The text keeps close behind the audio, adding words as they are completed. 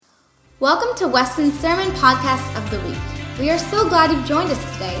Welcome to Weston's Sermon Podcast of the Week. We are so glad you've joined us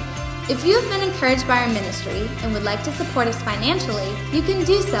today. If you have been encouraged by our ministry and would like to support us financially, you can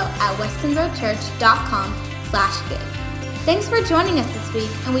do so at westonroadchurch.com/give. Thanks for joining us this week,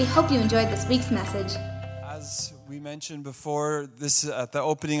 and we hope you enjoyed this week's message. As we mentioned before, this at the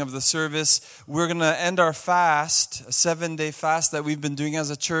opening of the service, we're going to end our fast, a 7-day fast that we've been doing as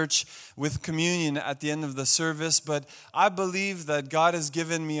a church with communion at the end of the service. But I believe that God has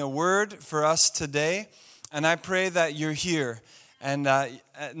given me a word for us today, and I pray that you're here. And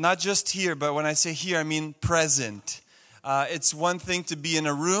not just here, but when I say here, I mean present. It's one thing to be in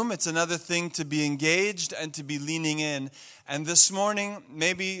a room. It's another thing to be engaged and to be leaning in. And this morning,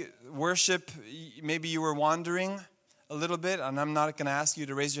 maybe worship, maybe you were wandering a little bit, and I'm not going to ask you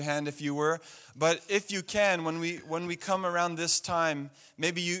to raise your hand if you were. But if you can, when we come around this time,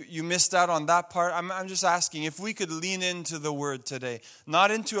 maybe you missed out on that part. I'm just asking if we could lean into the Word today. Not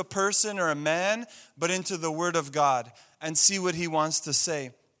into a person or a man, but into the Word of God and see what He wants to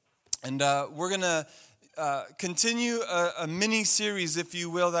say. And we're going to continue a mini-series, if you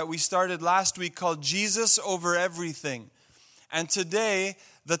will, that we started last week called Jesus Over Everything. And today,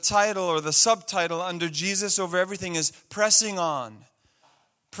 the title or the subtitle under Jesus Over Everything is Pressing On.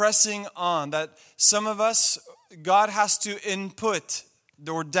 Pressing on. That some of us, God has to input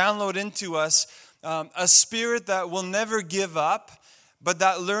or download into us a spirit that will never give up, but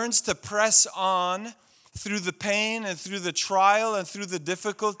that learns to press on through the pain and through the trial and through the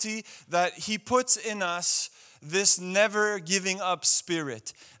difficulty, that He puts in us this never giving up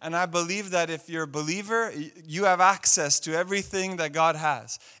spirit. And I believe that if you're a believer, you have access to everything that God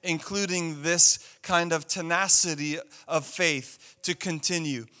has, including this kind of tenacity of faith to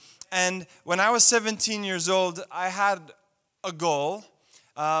continue. And when I was 17 years old, I had a goal.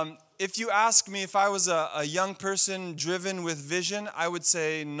 If you ask me if I was a young person driven with vision, I would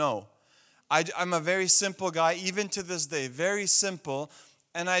say no. I'm a very simple guy, even to this day, very simple.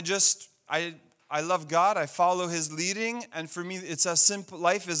 And I love God. I follow His leading. And for me, it's as simple.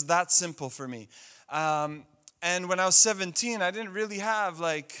 Life is that simple for me. And when I was 17, I didn't really have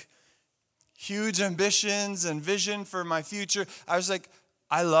like huge ambitions and vision for my future. I was like,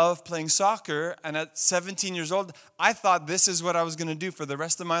 I love playing soccer. And at 17 years old, I thought this is what I was going to do for the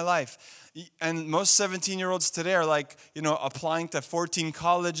rest of my life. And most 17-year-olds today are like, applying to 14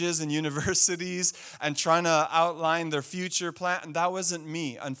 colleges and universities and trying to outline their future plan. And that wasn't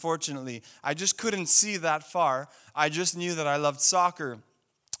me, unfortunately. I just couldn't see that far. I just knew that I loved soccer.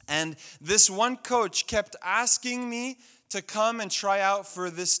 And this one coach kept asking me to come and try out for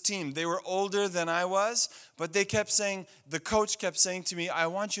this team. They were older than I was, but the coach kept saying to me, I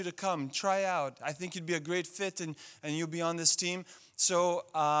want you to come, try out. I think you'd be a great fit and you'll be on this team. So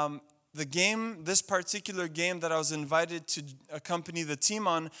this particular game that I was invited to accompany the team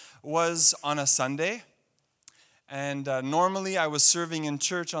on was on a Sunday. And normally I was serving in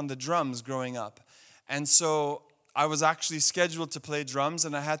church on the drums growing up. And so I was actually scheduled to play drums,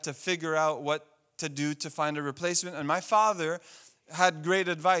 and I had to figure out what to do to find a replacement. And my father had great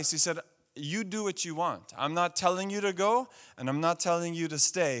advice. He said, you do what you want. I'm not telling you to go, and I'm not telling you to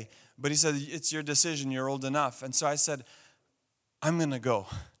stay. But he said, it's your decision. You're old enough. And so I said, I'm going to go.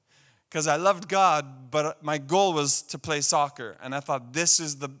 Because I loved God, but my goal was to play soccer. And I thought, this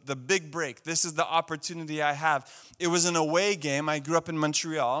is the big break. This is the opportunity I have. It was an away game. I grew up in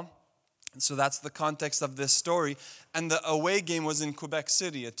Montreal. And so that's the context of this story. And the away game was in Quebec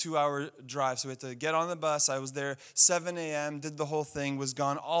City, a 2-hour drive. So we had to get on the bus. I was there 7 a.m., did the whole thing, was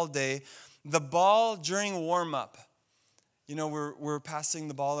gone all day. The ball during warm-up, we're passing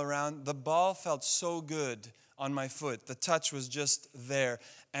the ball around. The ball felt so good on my foot. The touch was just there.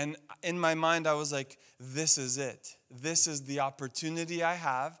 And in my mind, I was like, this is it. This is the opportunity I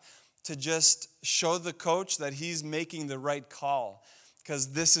have to just show the coach that he's making the right call,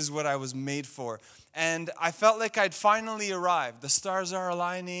 because this is what I was made for. And I felt like I'd finally arrived. The stars are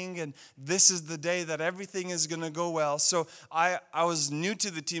aligning, and this is the day that everything is going to go well. So I was new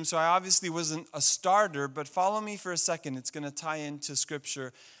to the team, so I obviously wasn't a starter, but follow me for a second. It's going to tie into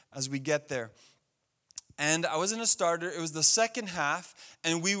Scripture as we get there. And I wasn't a starter. It was the second half,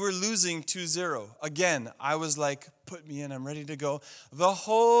 and we were losing 2-0. Again, I was like, put me in. I'm ready to go. The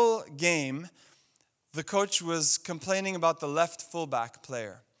whole game, the coach was complaining about the left fullback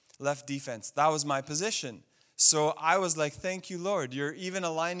player, left defense. That was my position. So I was like, thank you, Lord. You're even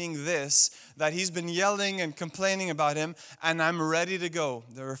aligning this, that he's been yelling and complaining about him, and I'm ready to go.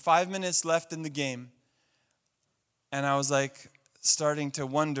 There were 5 minutes left in the game. And I was like, starting to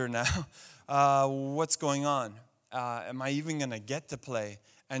wonder now, what's going on? Am I even going to get to play?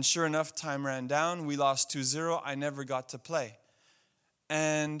 And sure enough, time ran down. We lost 2-0. I never got to play.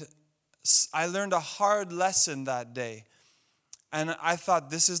 And I learned a hard lesson that day. And I thought,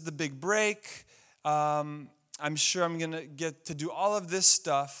 this is the big break. I'm sure I'm going to get to do all of this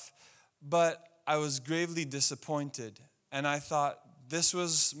stuff. But I was gravely disappointed. And I thought, this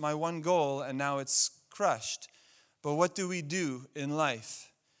was my one goal, and now it's crushed. But what do we do in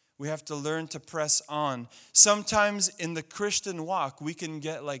life? We have to learn to press on. Sometimes in the Christian walk, we can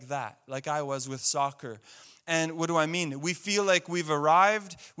get like that, like I was with soccer. And what do I mean? We feel like we've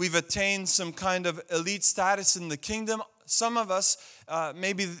arrived, we've attained some kind of elite status in the kingdom. Some of us,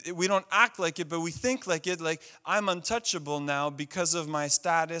 maybe we don't act like it, but we think like it, like I'm untouchable now because of my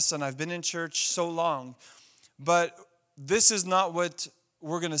status and I've been in church so long. But this is not what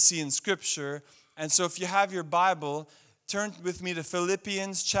we're going to see in Scripture. And so if you have your Bible, turn with me to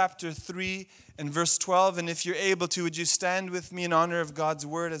Philippians chapter 3 and verse 12. And if you're able to, would you stand with me in honor of God's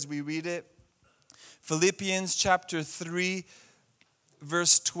word as we read it? Philippians chapter 3,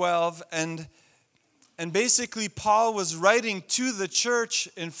 verse 12. And basically, Paul was writing to the church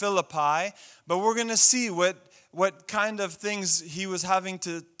in Philippi, but we're going to see what kind of things he was having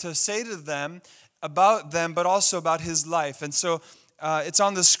to say to them, about them, but also about his life. And so it's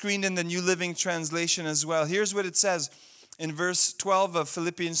on the screen in the New Living Translation as well. Here's what it says in verse 12 of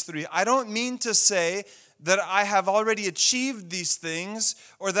Philippians 3. I don't mean to say that I have already achieved these things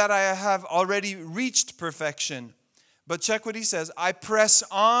or that I have already reached perfection. But check what he says. I press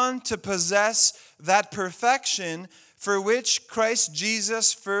on to possess that perfection for which Christ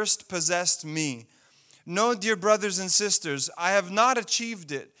Jesus first possessed me. No, dear brothers and sisters, I have not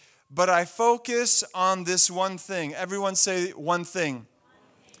achieved it, but I focus on this one thing. Everyone say one thing.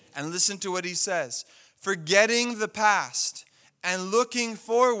 And listen to what he says. Forgetting the past and looking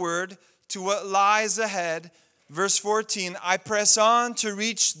forward to what lies ahead. Verse 14, I press on to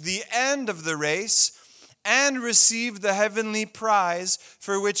reach the end of the race and receive the heavenly prize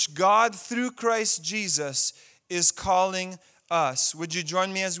for which God through Christ Jesus is calling us. Would you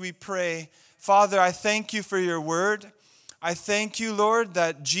join me as we pray? Father, I thank you for your word. I thank you, Lord,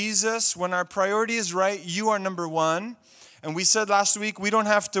 that Jesus, when our priority is right, you are number one. And we said last week, we don't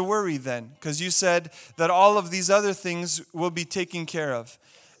have to worry then, because you said that all of these other things will be taken care of.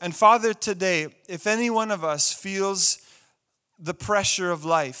 And Father, today, if any one of us feels the pressure of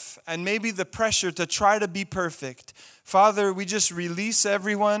life, and maybe the pressure to try to be perfect, Father, we just release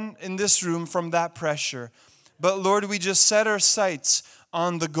everyone in this room from that pressure. But Lord, we just set our sights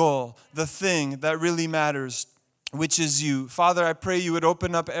on the goal, the thing that really matters, which is you. Father, I pray you would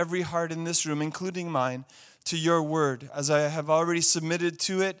open up every heart in this room, including mine, to your word. As I have already submitted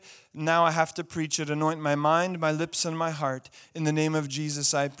to it, now I have to preach it. Anoint my mind, my lips, and my heart. In the name of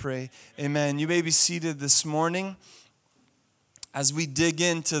Jesus, I pray. Amen. You may be seated this morning as we dig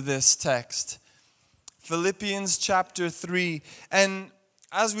into this text. Philippians chapter 3. And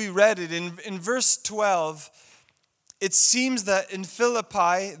as we read it, in verse 12, it seems that in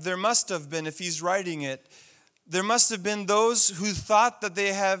Philippi, there must have been, if he's writing it, there must have been those who thought that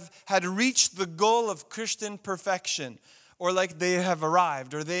they had reached the goal of Christian perfection, or like they have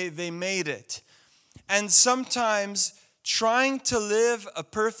arrived, or they made it. And sometimes trying to live a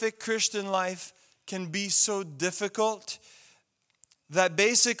perfect Christian life can be so difficult that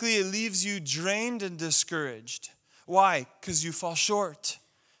basically it leaves you drained and discouraged. Why? Because you fall short.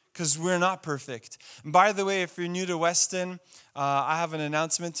 Because we're not perfect. And by the way, if you're new to Weston, I have an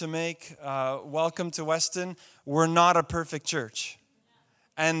announcement to make. Welcome to Weston. We're not a perfect church.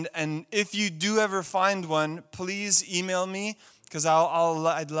 And if you do ever find one, please email me, because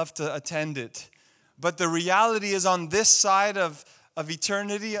I'd love to attend it. But the reality is, on this side of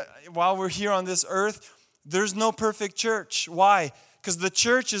eternity, while we're here on this earth, there's no perfect church. Why? Because the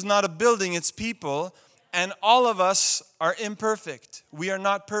church is not a building, it's people. And all of us are imperfect. We are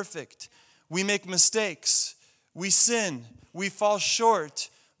not perfect. We make mistakes. We sin. We fall short.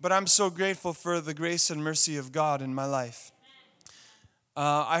 But I'm so grateful for the grace and mercy of God in my life.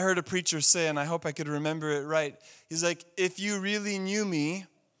 I heard a preacher say, and I hope I could remember it right. He's like, if you really knew me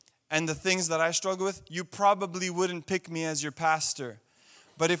and the things that I struggle with, you probably wouldn't pick me as your pastor.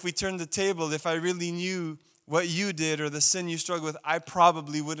 But if we turn the table, if I really knew what you did or the sin you struggle with, I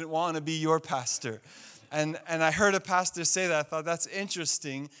probably wouldn't want to be your pastor. And I heard a pastor say that. I thought that's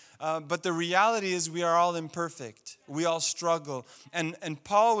interesting. But the reality is we are all imperfect. We all struggle. And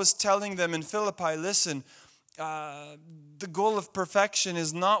Paul was telling them in Philippi, listen, the goal of perfection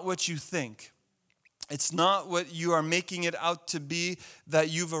is not what you think. It's not what you are making it out to be, that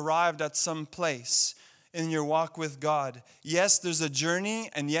you've arrived at some place in your walk with God. Yes, there's a journey,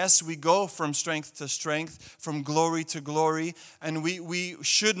 and yes, we go from strength to strength, from glory to glory, and we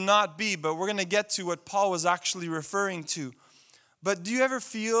should not be, but we're going to get to what Paul was actually referring to. But do you ever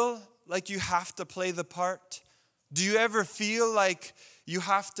feel like you have to play the part? Do you ever feel like you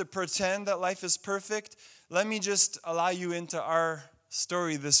have to pretend that life is perfect? Let me just allow you into our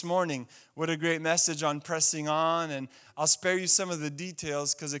story this morning. What a great message on pressing on, and I'll spare you some of the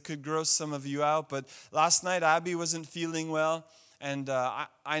details because it could gross some of you out. But last night, Abby wasn't feeling well, and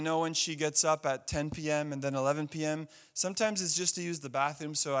I know when she gets up at 10 p.m. and then 11 p.m., sometimes it's just to use the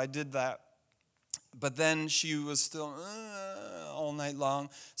bathroom, so I did that. But then she was still all night long,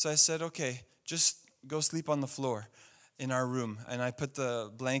 so I said, okay, just go sleep on the floor in our room. And I put the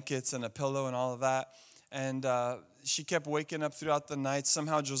blankets and a pillow and all of that, and she kept waking up throughout the night.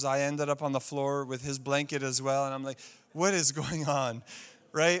 Somehow Josiah ended up on the floor with his blanket as well. And I'm like, what is going on,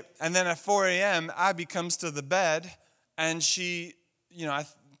 right? And then at 4 a.m., Abby comes to the bed. And she,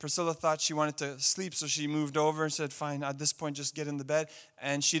 Priscilla thought she wanted to sleep. So she moved over and said, fine, at this point, just get in the bed.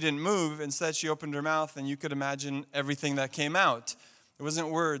 And she didn't move. Instead, she opened her mouth. And you could imagine everything that came out. It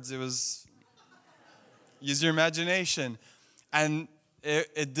wasn't words. It was, use your imagination. And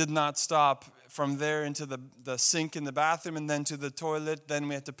it did not stop. From there into the sink in the bathroom and then to the toilet. Then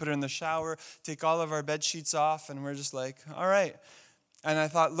we had to put her in the shower, take all of our bed sheets off, and we're just like, all right. And I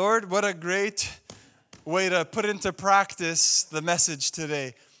thought, Lord, what a great way to put into practice the message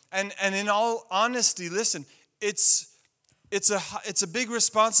today. And in all honesty, listen, it's a big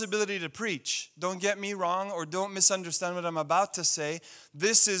responsibility to preach. Don't get me wrong or don't misunderstand what I'm about to say.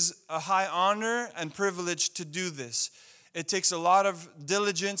 This is a high honor and privilege to do this. It takes a lot of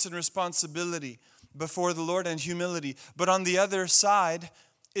diligence and responsibility before the Lord and humility. But on the other side,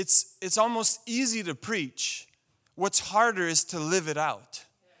 it's almost easy to preach. What's harder is to live it out.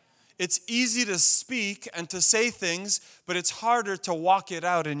 It's easy to speak and to say things, but it's harder to walk it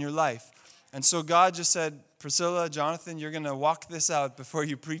out in your life. And so God just said, Priscilla, Jonathan, you're going to walk this out before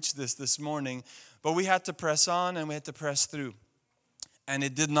you preach this morning. But we had to press on and we had to press through. And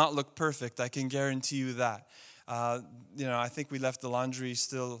it did not look perfect, I can guarantee you that. I think we left the laundry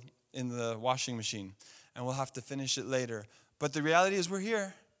still in the washing machine, and we'll have to finish it later. But the reality is we're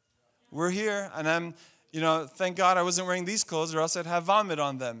here. We're here, and I'm, thank God I wasn't wearing these clothes or else I'd have vomit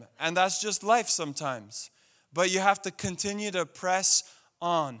on them. And that's just life sometimes. But you have to continue to press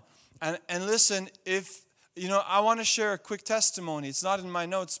on. And listen, I want to share a quick testimony. It's not in my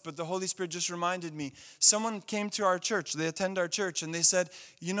notes, but the Holy Spirit just reminded me. Someone came to our church. They attend our church, and they said,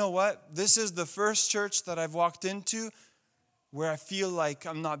 you know what? This is the first church that I've walked into where I feel like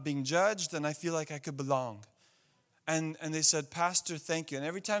I'm not being judged and I feel like I could belong. And they said, Pastor, thank you. And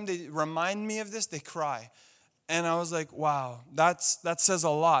every time they remind me of this, they cry. And I was like, wow, that says a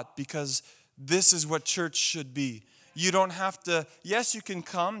lot because this is what church should be. You don't have to, yes, you can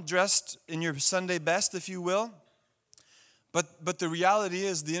come dressed in your Sunday best, if you will. But the reality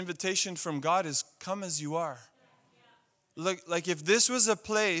is the invitation from God is come as you are. Like if this was a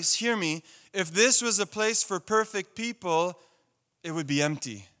place, hear me, if this was a place for perfect people, it would be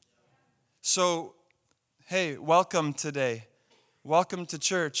empty. So, hey, welcome today. Welcome to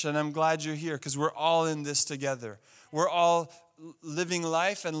church, and I'm glad you're here because we're all in this together. We're all living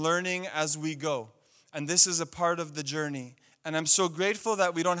life and learning as we go. And this is a part of the journey. And I'm so grateful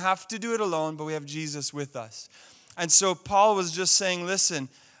that we don't have to do it alone, but we have Jesus with us. And so Paul was just saying, listen,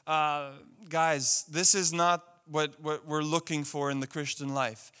 guys, this is not what we're looking for in the Christian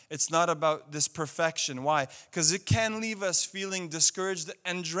life. It's not about this perfection. Why? Because it can leave us feeling discouraged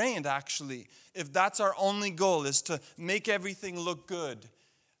and drained, actually, if that's our only goal, is to make everything look good,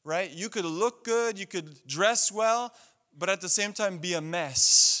 right? You could look good, you could dress well, but at the same time be a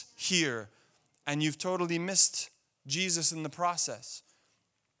mess here. And you've totally missed Jesus in the process.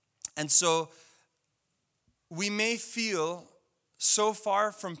 And so we may feel so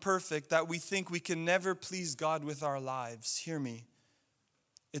far from perfect that we think we can never please God with our lives. Hear me.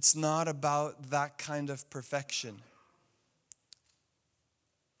 It's not about that kind of perfection.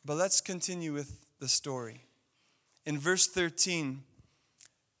 But let's continue with the story. In verse 13,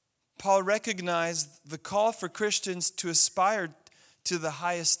 Paul recognized the call for Christians to aspire to the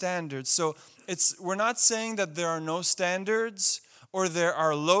highest standards. So we're not saying that there are no standards or there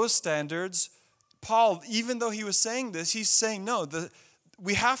are low standards. Paul, even though he was saying this, he's saying no,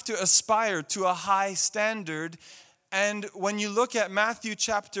 we have to aspire to a high standard. And when you look at Matthew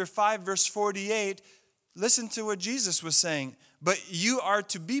chapter 5, verse 48, listen to what Jesus was saying. But you are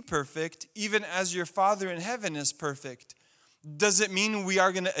to be perfect, even as your Father in heaven is perfect. Does it mean we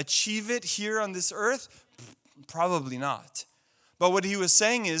are going to achieve it here on this earth? Probably not. But what he was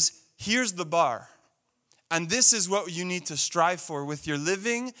saying is, here's the bar. And this is what you need to strive for with your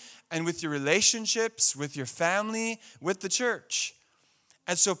living and with your relationships, with your family, with the church.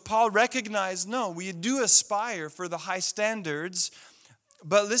 And so Paul recognized, no, we do aspire for the high standards,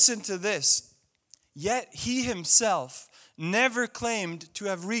 But listen to this. Yet he himself never claimed to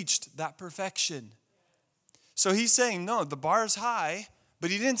have reached that perfection. So he's saying, no, the bar is high, but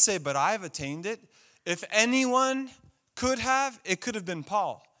he didn't say, but I've attained it. If anyone could have, it could have been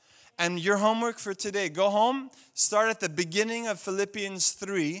Paul. And your homework for today, go home, start at the beginning of Philippians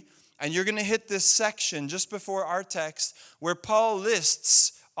 3, and you're going to hit this section just before our text where Paul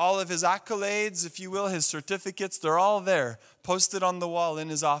lists all of his accolades, if you will, his certificates. They're all there, posted on the wall in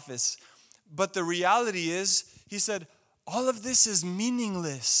his office. But the reality is, he said, all of this is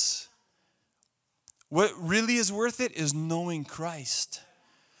meaningless. What really is worth it is knowing Christ.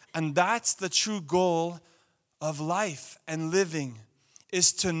 And that's the true goal of life and living,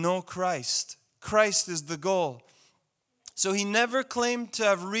 is to know Christ. Christ is the goal. So he never claimed to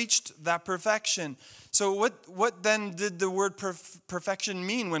have reached that perfection. So what then did the word perfection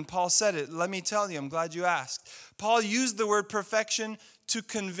mean when Paul said it? Let me tell you, I'm glad you asked. Paul used the word perfection to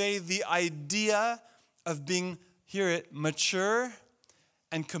convey the idea of being, hear it, mature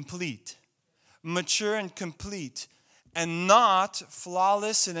and complete. Mature and complete, and not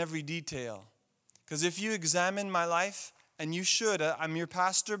flawless in every detail. Because if you examine my life, and you should, I'm your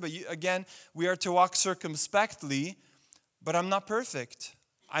pastor, but again, we are to walk circumspectly, but I'm not perfect.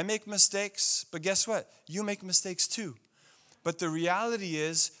 I make mistakes, but guess what? You make mistakes too. But the reality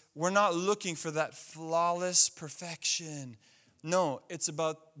is, we're not looking for that flawless perfection. No, it's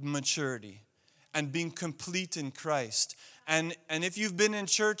about maturity and being complete in Christ. And if you've been in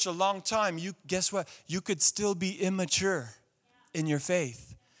church a long time, guess what? You could still be immature in your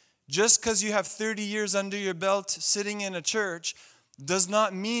faith. Just because you have 30 years under your belt sitting in a church does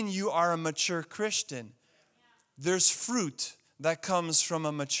not mean you are a mature Christian. There's fruit that comes from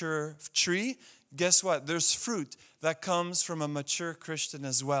a mature tree. Guess what? There's fruit that comes from a mature Christian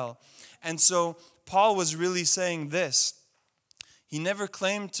as well. And so Paul was really saying this. He never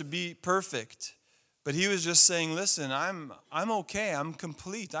claimed to be perfect, but he was just saying, listen, I'm okay. I'm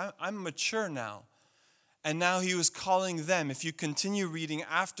complete. I'm mature now. And now he was calling them. If you continue reading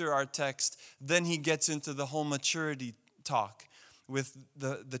after our text, then he gets into the whole maturity talk with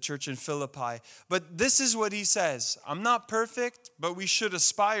the church in Philippi. But this is what he says. I'm not perfect, but we should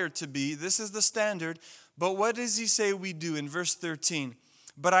aspire to be. This is the standard. But what does he say we do in verse 13?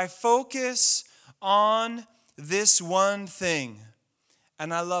 But I focus on this one thing.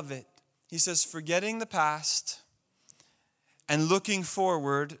 And I love it. He says, forgetting the past and looking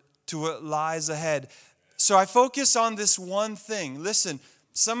forward to what lies ahead. So I focus on this one thing. Listen,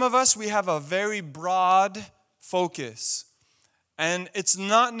 some of us, we have a very broad focus. And it's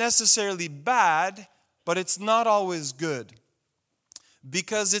not necessarily bad, but it's not always good.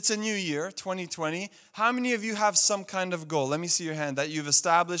 Because it's a new year, 2020. How many of you have some kind of goal? Let me see your hand that you've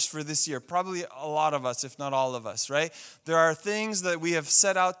established for this year. Probably a lot of us, if not all of us, right? There are things that we have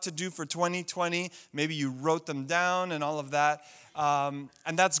set out to do for 2020. Maybe you wrote them down and all of that. And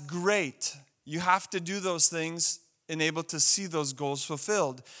that's great. You have to do those things and able to see those goals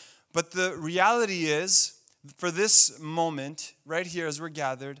fulfilled. But the reality is, for this moment, right here as we're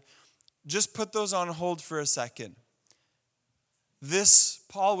gathered, just put those on hold for a second.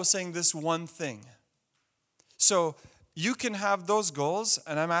 Paul was saying this one thing. So you can have those goals,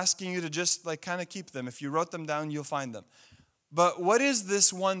 and I'm asking you to just kind of keep them. If you wrote them down, you'll find them. But what is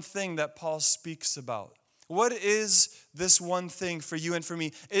this one thing that Paul speaks about? What is this one thing for you and for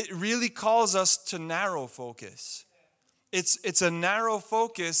me? It really calls us to narrow focus. It's a narrow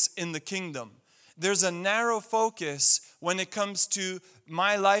focus in the kingdom. There's a narrow focus when it comes to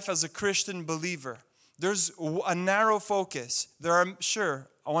my life as a Christian believer. There's a narrow focus. I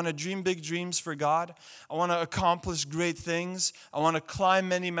want to dream big dreams for God. I want to accomplish great things. I want to climb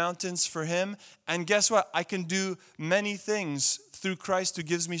many mountains for Him. And guess what? I can do many things through Christ who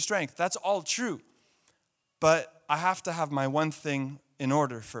gives me strength. That's all true. But I have to have my one thing in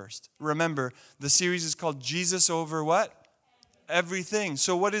order first. Remember, the series is called Jesus Over what? Everything.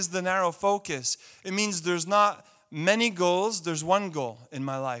 So what is the narrow focus? It means there's not many goals. There's one goal in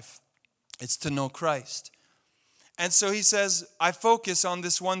my life. It's to know Christ. And so he says, I focus on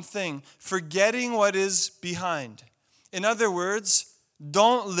this one thing, forgetting what is behind. In other words,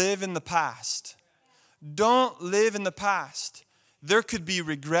 don't live in the past. Don't live in the past. There could be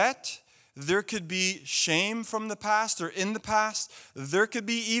regret. There could be shame from the past or in the past. There could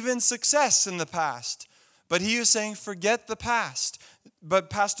be even success in the past. But he is saying, forget the past. But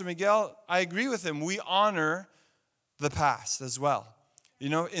Pastor Miguel, I agree with him. We honor the past as well. You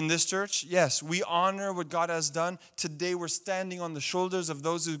know, in this church, yes, we honor what God has done. Today we're standing on the shoulders of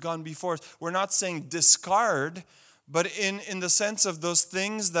those who've gone before us. We're not saying discard, but in the sense of those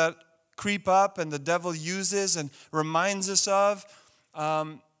things that creep up and the devil uses and reminds us of,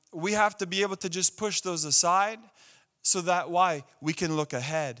 we have to be able to just push those aside so that why? We can look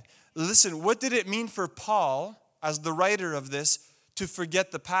ahead. Listen, what did it mean for Paul, as the writer of this, to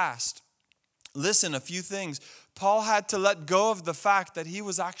forget the past? Listen, a few things. Paul had to let go of the fact that he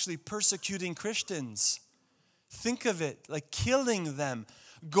was actually persecuting Christians. Think of it, like killing them,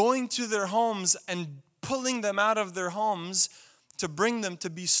 going to their homes and pulling them out of their homes to bring them to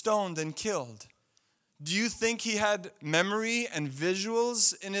be stoned and killed. Do you think he had memory and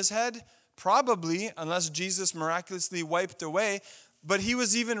visuals in his head? Probably, unless Jesus miraculously wiped away. But he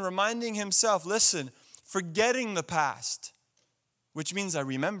was even reminding himself, listen, forgetting the past, which means I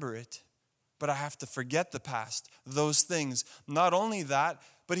remember it, but I have to forget the past, those things. Not only that,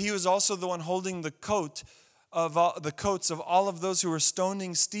 but he was also the one holding the coats of all of those who were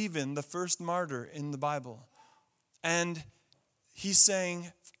stoning Stephen, the first martyr in the Bible. And he's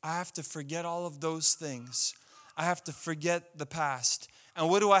saying, I have to forget all of those things. I have to forget the past. And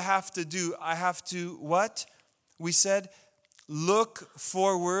what do I have to do? I have to, what? We said, look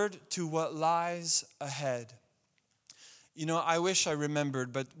forward to what lies ahead. You know, I wish I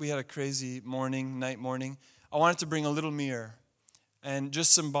remembered, but we had a crazy night morning. I wanted to bring a little mirror. And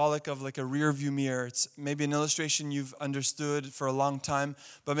just symbolic of like a rear view mirror. It's maybe an illustration you've understood for a long time,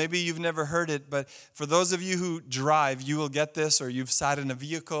 but maybe you've never heard it. But for those of you who drive, you will get this, or you've sat in a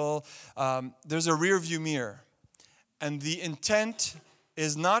vehicle. There's a rear view mirror. And the intent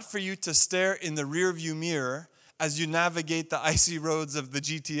is not for you to stare in the rear view mirror as you navigate the icy roads of the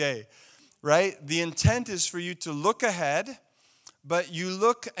GTA, right? The intent is for you to look ahead, but you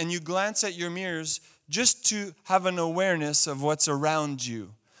look and you glance at your mirrors just to have an awareness of what's around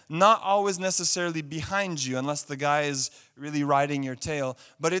you. Not always necessarily behind you, unless the guy is really riding your tail.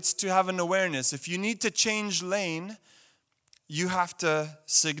 But it's to have an awareness. If you need to change lane, you have to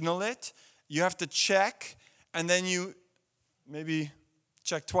signal it. You have to check. And then you maybe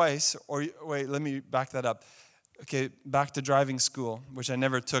check twice. Or wait, let me back that up. Okay, back to driving school, which I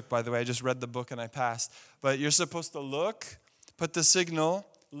never took, by the way. I just read the book and I passed. But you're supposed to look, put the signal,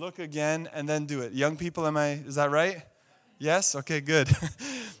 look again, and then do it. Young people, is that right? Yes? Okay, good.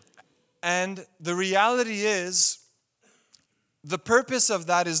 And the reality is, the purpose of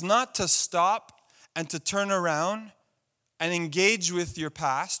that is not to stop and to turn around and engage with your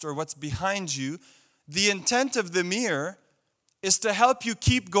past or what's behind you. The intent of the mirror is to help you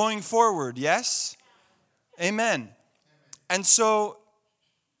keep going forward, yes? Amen. And so,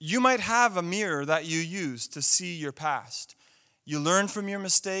 you might have a mirror that you use to see your past. You learn from your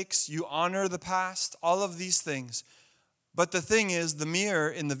mistakes, you honor the past, all of these things. But the thing is, the mirror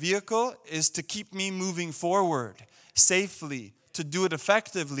in the vehicle is to keep me moving forward safely, to do it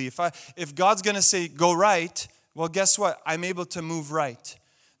effectively. If God's going to say, go right, well, guess what? I'm able to move right.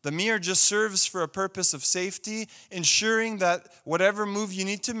 The mirror just serves for a purpose of safety, ensuring that whatever move you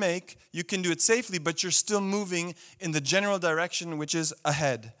need to make, you can do it safely, but you're still moving in the general direction, which is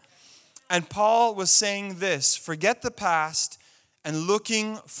ahead. And Paul was saying this, forget the past and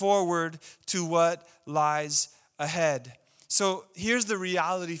looking forward to what lies ahead. So here's the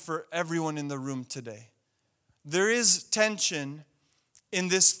reality for everyone in the room today. There is tension in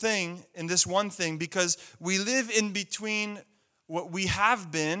this one thing, because we live in between what we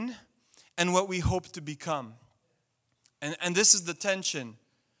have been and what we hope to become. And this is the tension.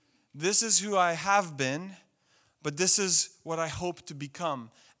 This is who I have been, but this is what I hope to become.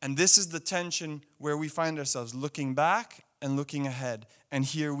 And this is the tension where we find ourselves, looking back and looking ahead. And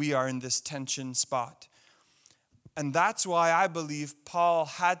here we are in this tension spot. And that's why I believe Paul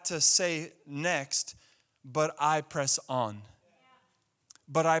had to say next, but I press on.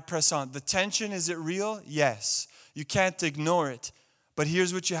 But I press on. The tension, is it real? Yes. You can't ignore it. But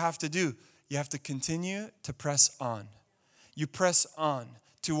here's what you have to do. You have to continue to press on. You press on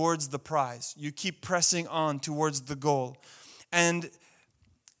towards the prize. You keep pressing on towards the goal. And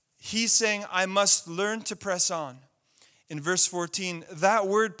he's saying, I must learn to press on. In verse 14, that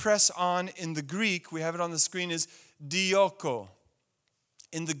word press on in the Greek, we have it on the screen, is dioko.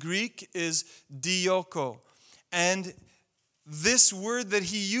 In the Greek is dioko. And this word that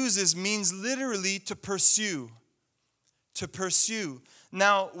he uses means literally to pursue. To pursue.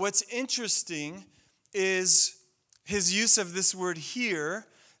 Now, what's interesting is his use of this word here,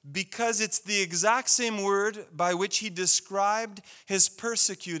 because it's the exact same word by which he described his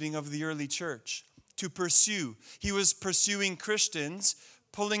persecuting of the early church. To pursue. He was pursuing Christians,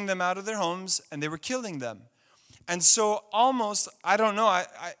 pulling them out of their homes, and they were killing them. And so almost, I don't know,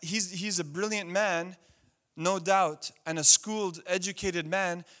 he's a brilliant man, no doubt, and a schooled, educated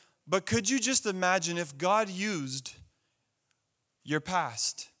man, but could you just imagine if God used your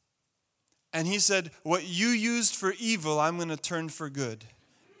past And he said, what you used for evil, I'm going to turn for good.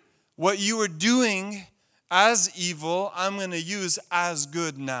 What you were doing as evil, I'm going to use as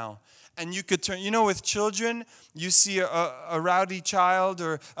good now. And you could turn, with children, you see a rowdy child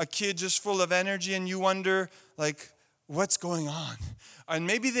or a kid just full of energy and you wonder, what's going on? And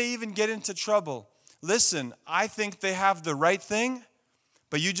maybe they even get into trouble. Listen, I think they have the right thing,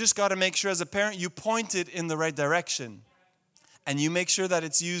 but you just got to make sure as a parent you point it in the right direction. And you make sure that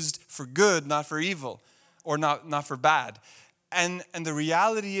it's used for good, not for evil, or not for bad. And the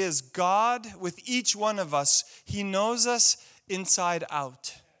reality is, God, with each one of us, He knows us inside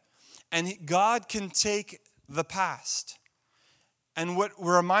out. And God can take the past. And what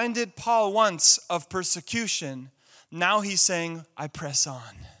reminded Paul once of persecution, now he's saying, I press on.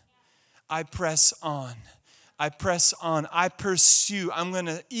 I press on. I press on. I pursue. I'm going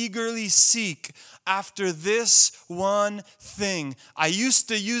to eagerly seek after this one thing. I used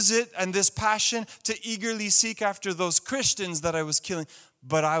to use it and this passion to eagerly seek after those Christians that I was killing.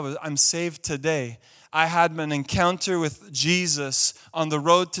 But I'm saved today. I had an encounter with Jesus on the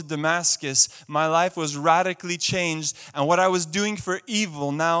road to Damascus. My life was radically changed. And what I was doing for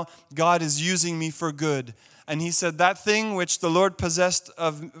evil, now God is using me for good. And he said, that thing which the Lord possessed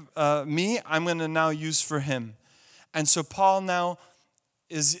of me, I'm going to now use for him. And so Paul now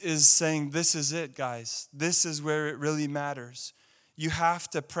is saying, this is it, guys. This is where it really matters. You have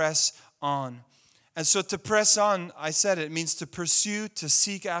to press on. And so to press on, I said it means to pursue, to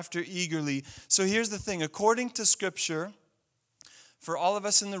seek after eagerly. So here's the thing. According to Scripture, for all of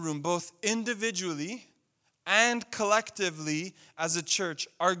us in the room, both individually and collectively as a church,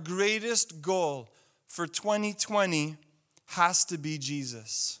 our greatest goal for 2020 has to be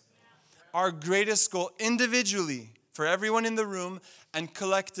Jesus. Our greatest goal individually, for everyone in the room, and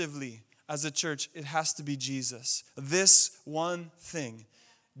collectively as a church, it has to be Jesus. This one thing.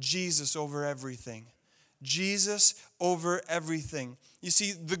 Jesus over everything. Jesus over everything. You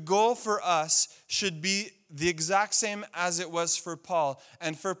see, the goal for us should be the exact same as it was for Paul.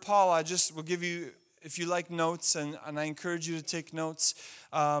 And for Paul, I just will give you, if you like notes, and I encourage you to take notes,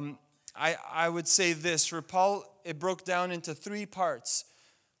 I would say this. For Paul, it broke down into 3 parts.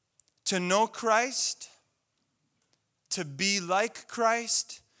 To know Christ, to be like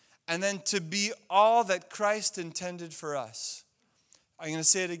Christ, and then to be all that Christ intended for us. I'm going to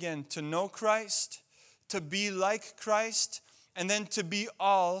say it again. To know Christ, to be like Christ, and then to be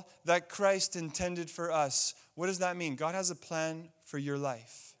all that Christ intended for us. What does that mean? God has a plan for your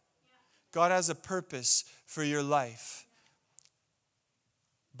life. God has a purpose for your life.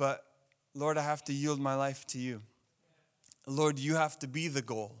 But, Lord, I have to yield my life to you. Lord, you have to be the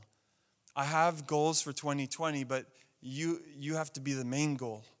goal. I have goals for 2020, but you have to be the main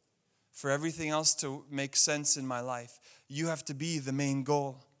goal. For everything else to make sense in my life, you have to be the main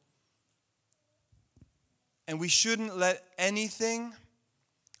goal. And we shouldn't let anything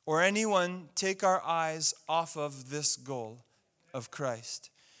or anyone take our eyes off of this goal of Christ.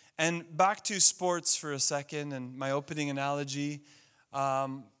 And back to sports for a second, and my opening analogy.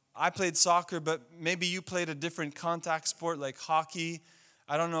 I played soccer, but maybe you played a different contact sport like hockey.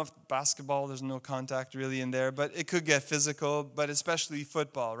 I don't know if basketball, there's no contact really in there, but it could get physical, but especially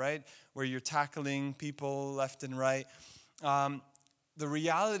football, right? Where you're tackling people left and right. The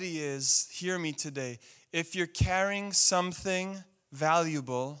reality is, hear me today, if you're carrying something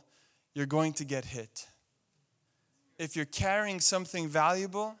valuable, you're going to get hit. If you're carrying something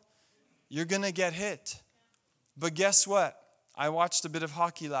valuable, you're going to get hit. But guess what? I watched a bit of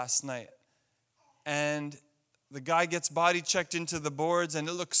hockey last night, and the guy gets body checked into the boards, and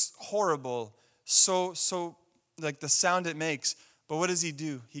it looks horrible. So like the sound it makes. But what does he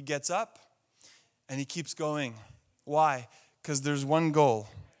do? He gets up, and he keeps going. Why? Because there's one goal,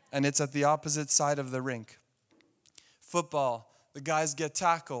 and it's at the opposite side of the rink. Football, the guys get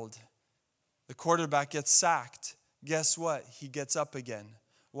tackled. The quarterback gets sacked. Guess what? He gets up again.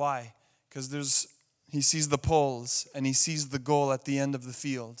 Why? Because he sees the poles, and he sees the goal at the end of the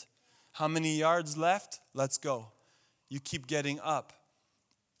field. How many yards left? Let's go. You keep getting up.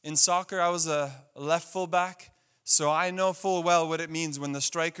 In soccer, I was a left fullback, so I know full well what it means when the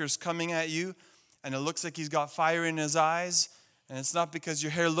striker's coming at you and it looks like he's got fire in his eyes, and it's not because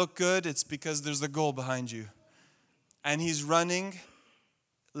your hair looked good, it's because there's a goal behind you. And he's running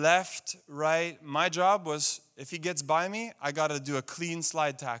left, right. My job was, if he gets by me, I got to do a clean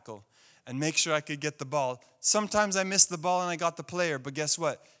slide tackle and make sure I could get the ball. Sometimes I missed the ball and I got the player, but guess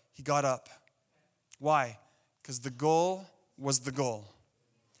what? He got up. Why? Because the goal was the goal.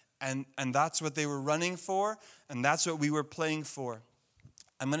 And that's what they were running for, and that's what we were playing for.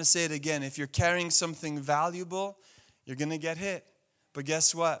 I'm going to say it again. If you're carrying something valuable, you're going to get hit. But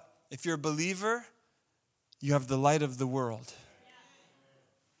guess what? If you're a believer, you have the light of the world.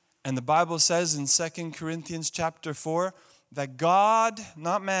 And the Bible says in 2 Corinthians chapter 4 that God,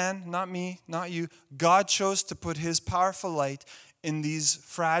 not man, not me, not you, God chose to put his powerful light in these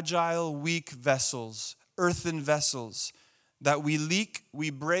fragile, weak vessels, earthen vessels, that we leak, we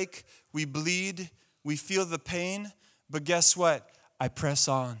break, we bleed, we feel the pain. But guess what? I press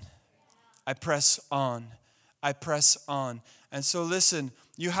on. I press on. I press on. And so listen,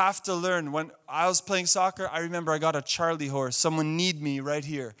 you have to learn. When I was playing soccer, I remember I got a Charlie horse. Someone kneed me right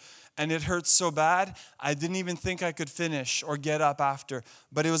here. And it hurt so bad, I didn't even think I could finish or get up after.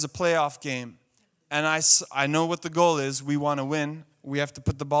 But it was a playoff game. And I know what the goal is. We want to win. We have to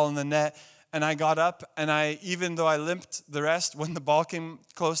put the ball in the net. And I got up, and even though I limped the rest, when the ball came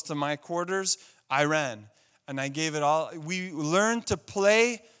close to my quarters, I ran. And I gave it all. We learn to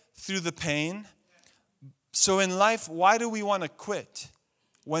play through the pain. So in life, why do we want to quit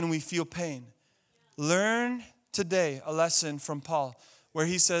when we feel pain? Learn today a lesson from Paul where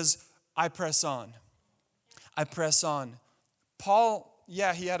he says, I press on. I press on. Paul,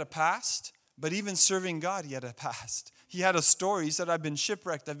 yeah, he had a past, but even serving God, he had a past. He had a story. He said, I've been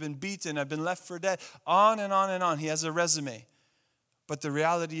shipwrecked, I've been beaten, I've been left for dead, on and on and on. He has a resume. But the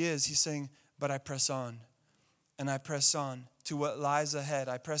reality is, he's saying, but I press on. And I press on to what lies ahead.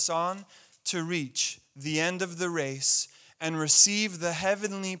 I press on to reach the end of the race and receive the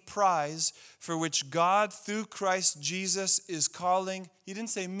heavenly prize for which God, through Christ Jesus, is calling. He didn't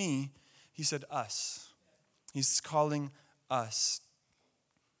say me, he said us. He's calling us.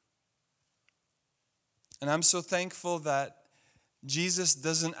 And I'm so thankful that Jesus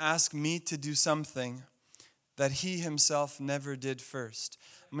doesn't ask me to do something that he himself never did first.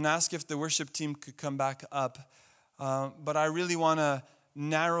 I'm going to ask if the worship team could come back up. But I really want to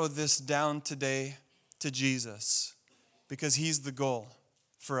narrow this down today to Jesus, because he's the goal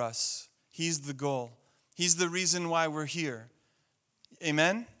for us. He's the goal. He's the reason why we're here.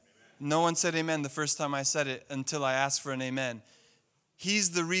 Amen? No one said amen the first time I said it until I asked for an amen. He's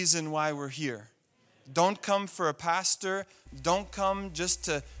the reason why we're here. Don't come for a pastor. Don't come just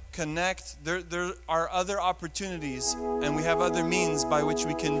to connect. There are other opportunities, and we have other means by which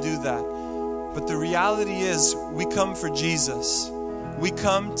we can do that. But the reality is, we come for Jesus. We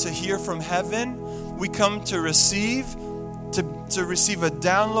come to hear from heaven. We come to receive a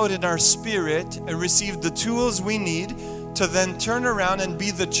download in our spirit and receive the tools we need to then turn around and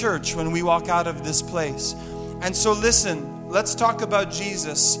be the church when we walk out of this place. And so listen, let's talk about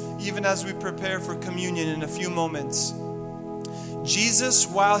Jesus even as we prepare for communion in a few moments. Jesus,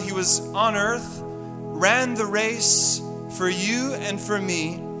 while he was on earth, ran the race for you and for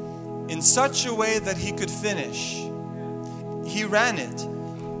me in such a way that he could finish. He ran it.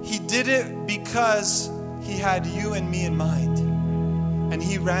 He did it because he had you and me in mind. And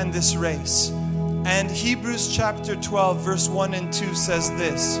he ran this race. And Hebrews chapter 12, verse 1 and 2 says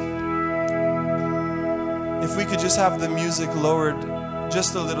this. If we could just have the music lowered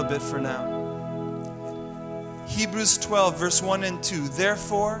just a little bit for now. Hebrews 12, verse 1 and 2.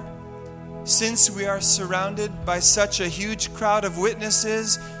 Therefore, since we are surrounded by such a huge crowd of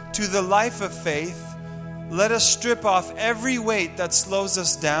witnesses to the life of faith, let us strip off every weight that slows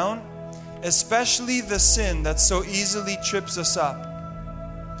us down, especially the sin that so easily trips us up.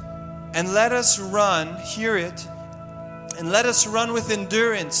 And let us run, hear it, and let us run with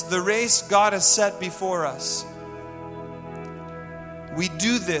endurance the race God has set before us. We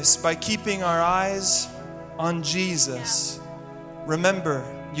do this by keeping our eyes on Jesus. Remember,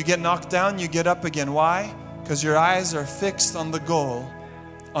 you get knocked down, you get up again. Why? Because your eyes are fixed on the goal,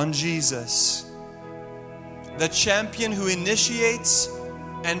 on Jesus. The champion who initiates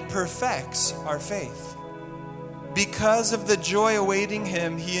and perfects our faith. Because of the joy awaiting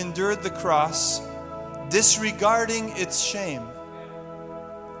him, he endured the cross, disregarding its shame.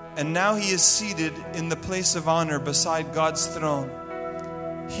 And now he is seated in the place of honor beside God's throne.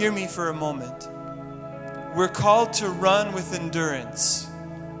 Hear me for a moment. We're called to run with endurance.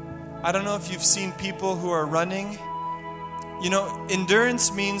 I don't know if you've seen people who are running. You know,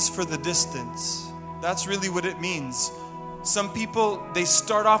 endurance means for the distance. That's really what it means. Some people, they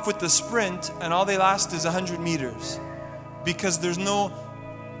start off with the sprint and all they last is 100 meters because there's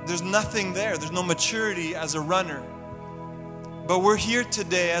nothing there. There's no maturity as a runner. But we're here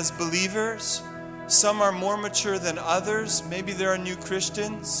today as believers. Some are more mature than others. Maybe there are new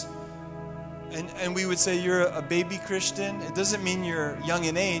Christians. And we would say you're a baby Christian. It doesn't mean you're young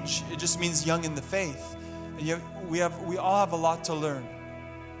in age. It just means young in the faith. And we all have a lot to learn.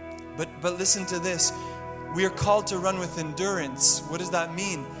 But listen to this. We are called to run with endurance. What does that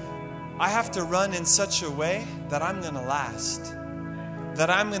mean? I have to run in such a way that I'm going to last. that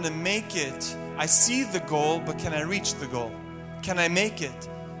I'm going to make it. I see the goal, but can I reach the goal? Can I make it?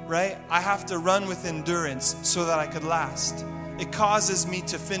 Right? I have to run with endurance so that I could last. It causes me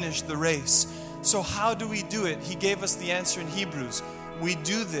to finish the race. So how do we do it? He gave us the answer in Hebrews. We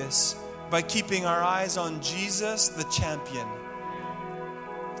do this by keeping our eyes on Jesus, the champion,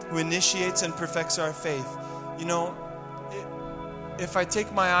 who initiates and perfects our faith. You know, if I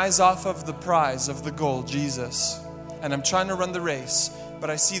take my eyes off of the prize, of the goal, Jesus, and I'm trying to run the race, but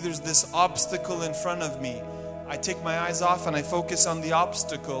I see there's this obstacle in front of me, I take my eyes off and I focus on the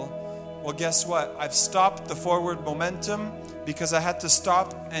obstacle, well, guess what? I've stopped the forward momentum because I had to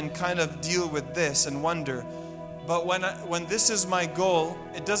stop and kind of deal with this and wonder. But when this is my goal,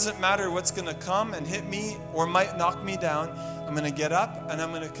 it doesn't matter what's going to come and hit me or might knock me down. I'm going to get up and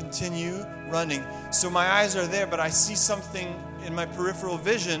I'm going to continue running. So my eyes are there, but I see something in my peripheral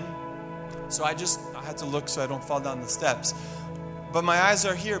vision. So I had to look so I don't fall down the steps. But my eyes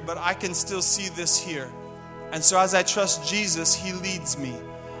are here, but I can still see this here. And so as I trust Jesus, He leads me.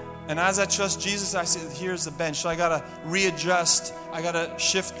 And as I trust Jesus, I say, here's the bench. So I got to readjust. I got to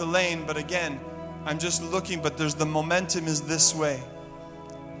shift the lane. But again, I'm just looking, but the momentum is this way.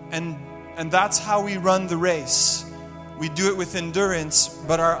 And that's how we run the race. We do it with endurance,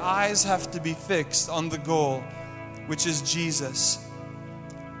 but our eyes have to be fixed on the goal, which is Jesus.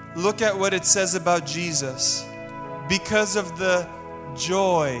 Look at what it says about Jesus. Because of the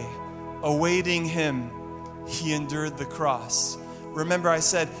joy awaiting Him, He endured the cross. Remember, I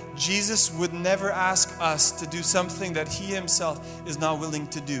said Jesus would never ask us to do something that He Himself is not willing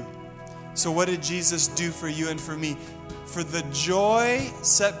to do. So what did Jesus do for you and for me? For the joy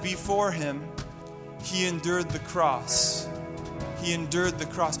set before Him, He endured the cross. He endured the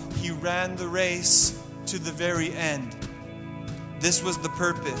cross. He ran the race to the very end. This was the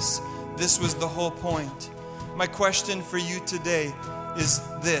purpose. This was the whole point. My question for you today is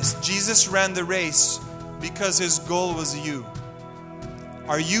this. Jesus ran the race because His goal was you.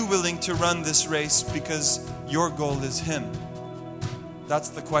 Are you willing to run this race because your goal is Him? That's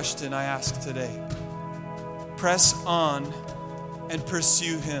the question I ask today. Press on and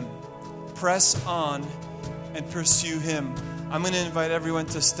pursue Him. Press on and pursue Him. I'm going to invite everyone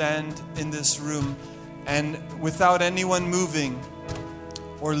to stand in this room, and without anyone moving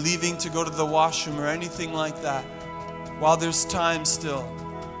or leaving to go to the washroom or anything like that, while there's time still,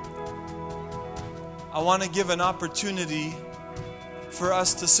 I want to give an opportunity for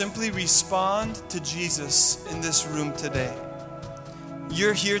us to simply respond to Jesus in this room today.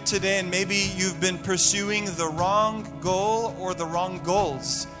 You're here today and maybe you've been pursuing the wrong goal or the wrong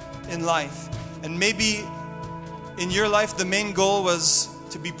goals in life. And maybe in your life the main goal was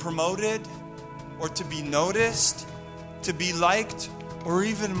to be promoted or to be noticed, to be liked, or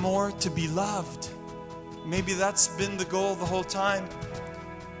even more, to be loved. Maybe that's been the goal the whole time.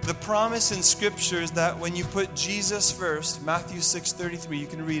 The promise in Scripture is that when you put Jesus first, Matthew 6:33, you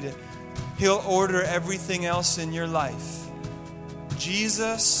can read it, He'll order everything else in your life.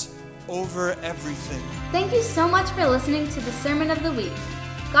 Jesus over everything. Thank you so much for listening to the Sermon of the Week.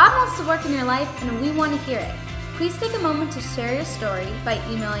 God wants to work in your life and we want to hear it. Please take a moment to share your story by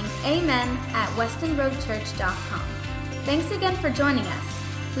emailing amen@westonroadchurch.com. Thanks again for joining us.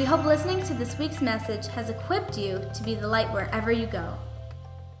 We hope listening to this week's message has equipped you to be the light wherever you go.